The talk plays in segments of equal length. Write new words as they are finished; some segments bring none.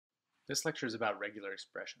This lecture is about regular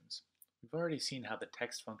expressions. We've already seen how the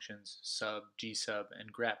text functions sub, gsub,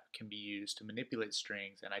 and grep can be used to manipulate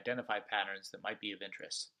strings and identify patterns that might be of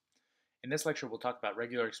interest. In this lecture, we'll talk about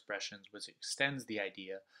regular expressions, which extends the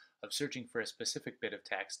idea of searching for a specific bit of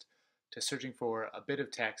text to searching for a bit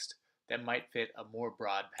of text that might fit a more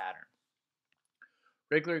broad pattern.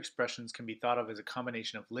 Regular expressions can be thought of as a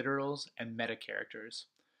combination of literals and metacharacters.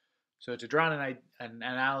 So to draw an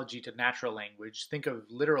analogy to natural language, think of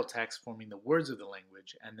literal text forming the words of the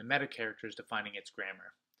language and the metacharacters defining its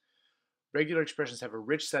grammar. Regular expressions have a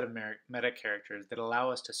rich set of metacharacters that allow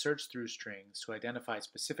us to search through strings to identify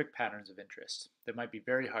specific patterns of interest that might be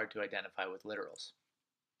very hard to identify with literals.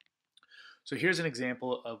 So here's an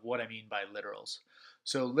example of what I mean by literals.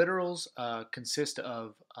 So literals consist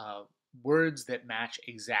of words that match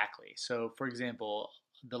exactly. So for example,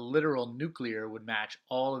 the literal nuclear would match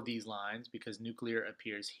all of these lines because nuclear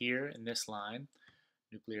appears here in this line,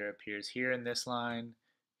 nuclear appears here in this line,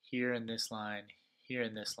 here in this line, here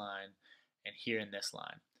in this line, and here in this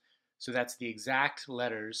line. So that's the exact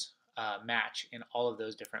letters match in all of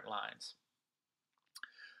those different lines.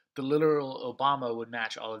 The literal Obama would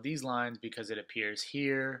match all of these lines because it appears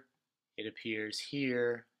here, it appears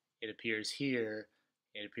here, it appears here,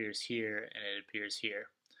 it appears here, and it appears here.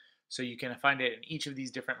 So you can find it in each of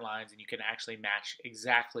these different lines and you can actually match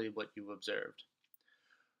exactly what you've observed.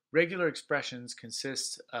 Regular expressions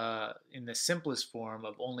consist in the simplest form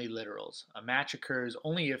of only literals. A match occurs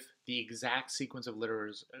only if the exact sequence of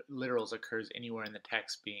literals occurs anywhere in the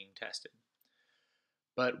text being tested.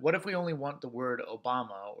 But what if we only want the word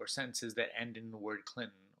Obama or sentences that end in the word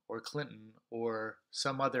Clinton, or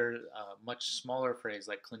some other much smaller phrase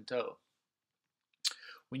like Clinto?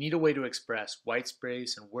 We need a way to express white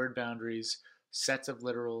space and word boundaries, sets of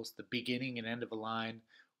literals, the beginning and end of a line,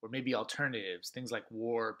 or maybe alternatives, things like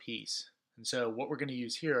war or peace. And so what we're going to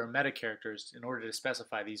use here are metacharacters in order to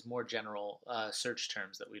specify these more general search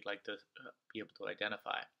terms that we'd like to be able to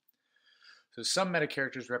identify. So some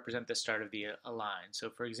metacharacters represent the start of a line. So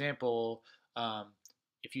for example,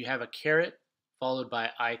 if you have a caret followed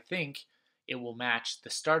by I think, it will match the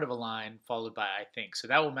start of a line followed by I think. So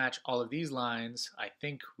that will match all of these lines. I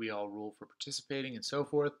think we all rule for participating and so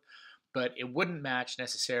forth. But it wouldn't match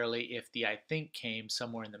necessarily if the I think came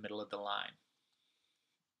somewhere in the middle of the line.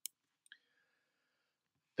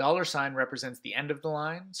 $sign represents the end of the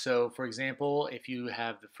line. So for example, if you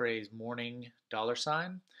have the phrase morning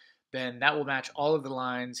 $sign, then that will match all of the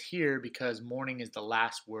lines here because morning is the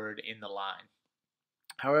last word in the line.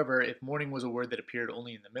 However, if morning was a word that appeared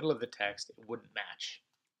only in the middle of the text, it wouldn't match.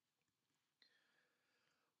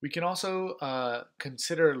 We can also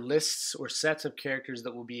consider lists or sets of characters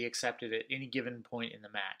that will be accepted at any given point in the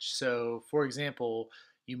match. So, for example,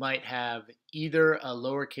 you might have either a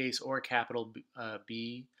lowercase or a capital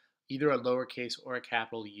B, either a lowercase or a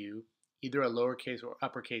capital U, either a lowercase or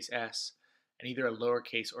uppercase S, and either a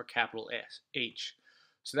lowercase or capital H.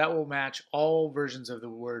 So that will match all versions of the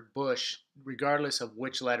word Bush regardless of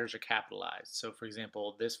which letters are capitalized. So for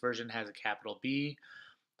example, this version has a capital B,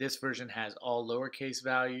 this version has all lowercase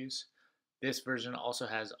values, this version also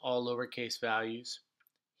has all lowercase values.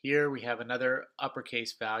 Here we have another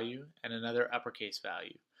uppercase value and another uppercase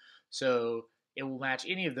value. So it will match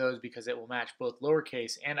any of those because it will match both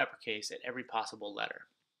lowercase and uppercase at every possible letter.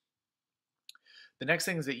 The next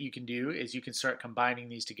things that you can do is you can start combining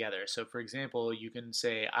these together. So for example, you can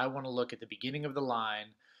say, I want to look at the beginning of the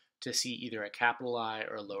line to see either a capital I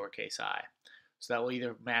or a lowercase I. So that will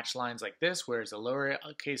either match lines like this, where it's a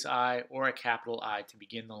lowercase I or a capital I to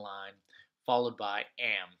begin the line, followed by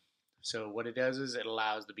am. So what it does is it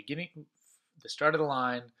allows the start of the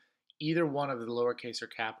line, either one of the lowercase or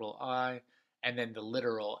capital I, and then the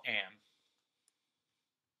literal am.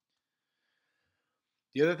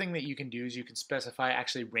 The other thing that you can do is you can specify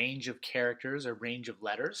actually range of characters or range of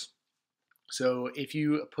letters. So if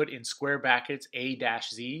you put in square brackets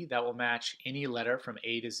A-Z, that will match any letter from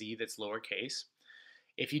A to Z that's lowercase.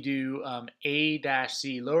 If you do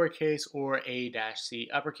A-Z lowercase or A-Z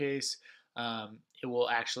uppercase, it will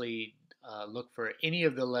actually look for any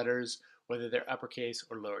of the letters, whether they're uppercase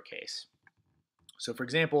or lowercase. So for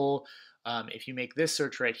example, if you make this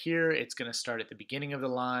search right here, it's going to start at the beginning of the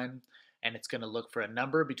line, and it's going to look for a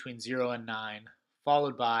number between 0 and 9,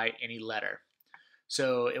 followed by any letter.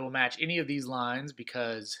 So it will match any of these lines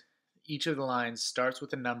because each of the lines starts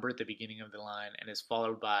with a number at the beginning of the line and is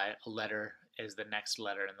followed by a letter as the next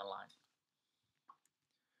letter in the line.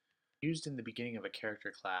 Used in the beginning of a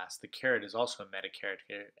character class, the caret is also a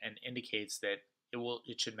metacharacter and indicates that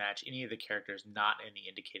it should match any of the characters not in the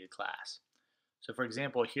indicated class. So for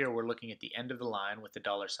example, here we're looking at the end of the line with the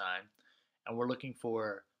 $sign, and we're looking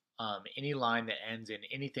for any line that ends in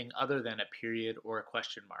anything other than a period or a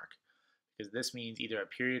question mark, because this means either a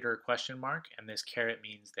period or a question mark, and this caret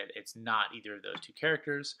means that it's not either of those two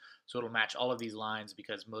characters, so it'll match all of these lines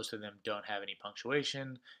because most of them don't have any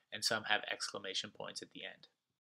punctuation, and some have exclamation points at the end.